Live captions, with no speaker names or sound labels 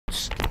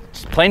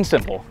Plain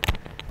simple.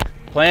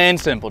 Plain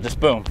simple. Just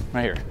boom,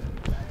 right here.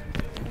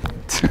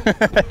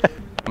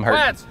 I'm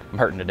hurting. I'm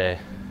hurting today.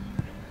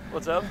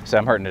 What's up? So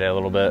I'm hurting today a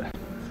little bit.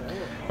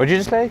 What'd you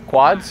just say?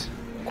 Quads?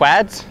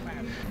 Quads?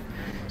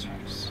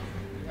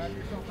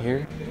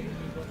 Here.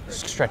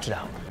 Stretch it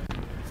out.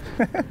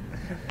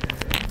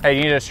 Hey,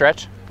 you need a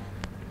stretch?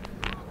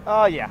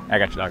 Yeah. I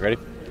got you, dog. Ready?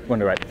 One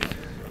to right.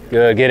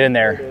 Good. Get in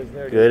there.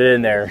 Good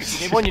in there. You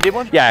need one? You need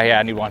one? Yeah,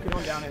 I need one.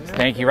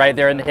 Thank you. Right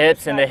there in the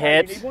hips, in the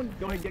hips. You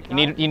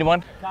need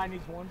one? Kai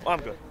needs one. Oh, I'm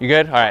good. You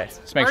good? All right.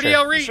 Let's make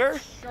sure. Sure?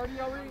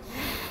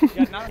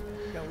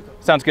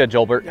 Sounds good,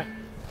 Joelbert. Yeah.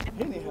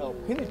 He needs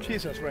help. He needs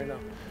cheese right now.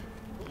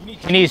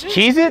 He needs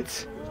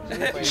Cheez-Its?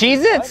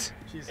 Cheez-Its?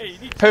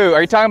 Who?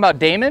 Are you talking about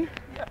Damon?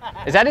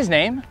 Is that his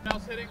name?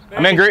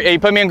 I'm in group. You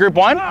put me in group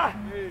 1?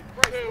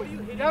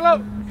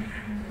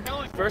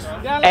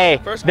 Hey,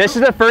 this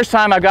is the first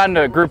time I've gotten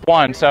to group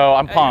 1, so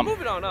I'm pumped.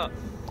 Move it on up.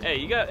 Hey,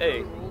 you got,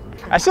 hey.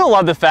 I still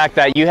love the fact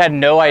that you had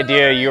no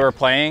idea you were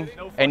playing,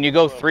 and you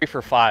go 3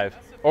 for 5.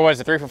 Or was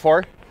it 3 for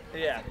 4?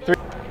 Yeah. 3.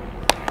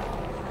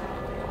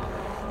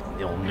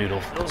 The old noodle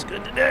feels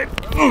good today.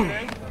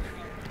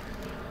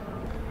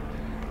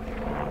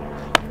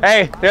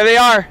 Hey, there they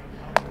are.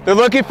 They're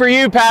looking for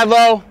you,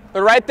 Padlo.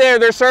 They're right there.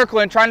 They're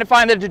circling, trying to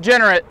find the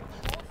degenerate.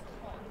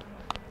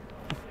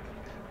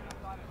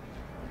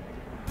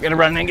 I'm gonna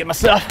run in and get my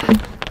stuff.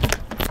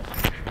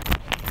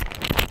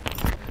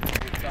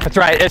 That's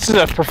right. This is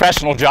a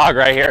professional jog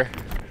right here.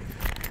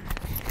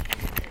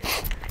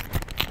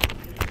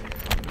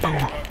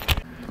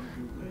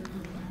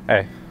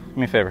 Hey, do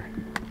me a favor.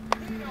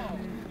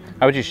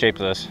 How would you shape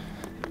this?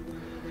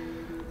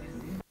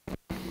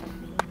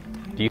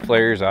 Do you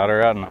flare yours out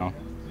or out? No.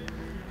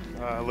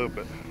 A little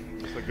bit.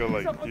 So go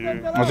like you.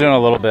 I was doing a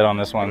little bit on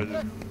this one.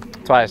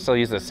 That's why I still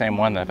use the same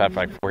one that I've had for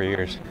like 4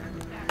 years.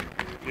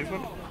 This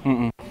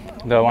one?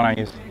 The one I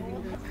use.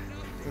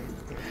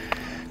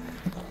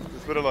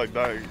 It's better like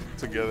that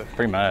together.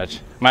 Pretty much.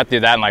 I might do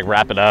that and like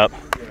wrap it up.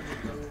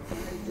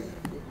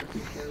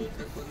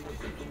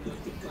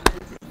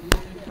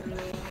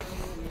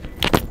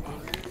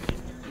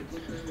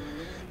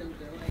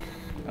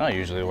 That'll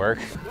usually work.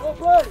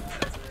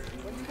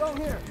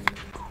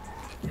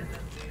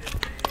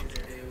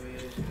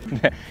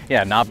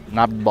 Yeah, knob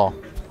the ball.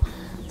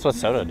 That's what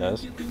soda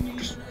does.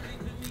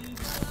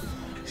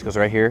 Just goes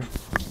right here.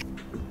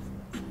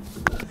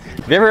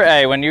 Have you ever,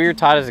 hey, when you were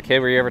taught as a kid,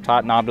 were you ever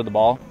taught knob to the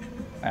ball?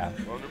 Yeah.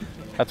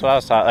 That's what I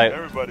was taught. Like,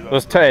 everybody it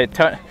was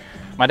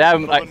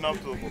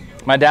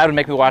my dad would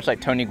make me watch like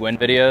Tony Gwynn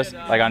videos,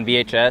 like on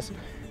VHS,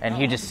 and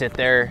he'd just sit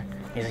there.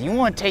 He's like, "You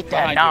want to take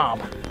that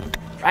knob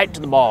right to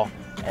the ball,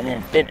 and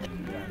then spin it."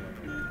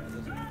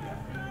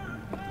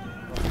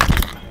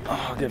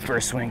 Oh, good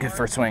first swing. Good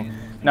first swing.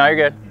 No, you're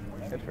good.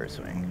 Good first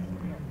swing.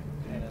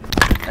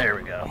 There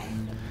we go.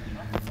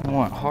 I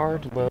want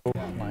hard, low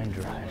line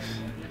drive.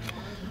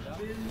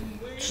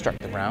 Start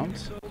the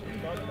rounds.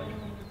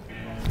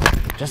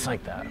 Just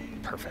like that.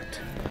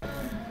 Perfect.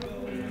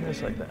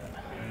 Just like that.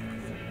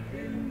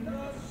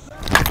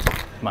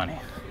 Money.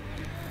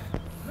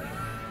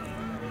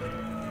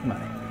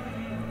 Money.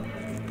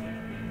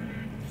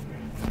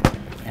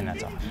 And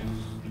that's off.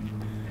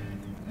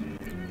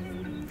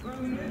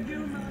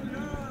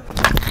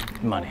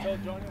 Money.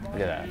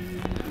 Look at that.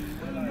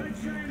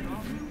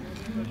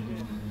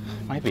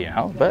 Might be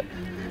out, but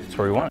that's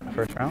where we want it.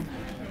 First round.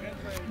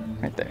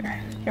 Right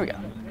there. Here we go.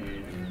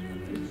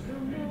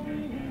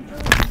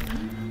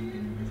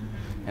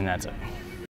 And that's it.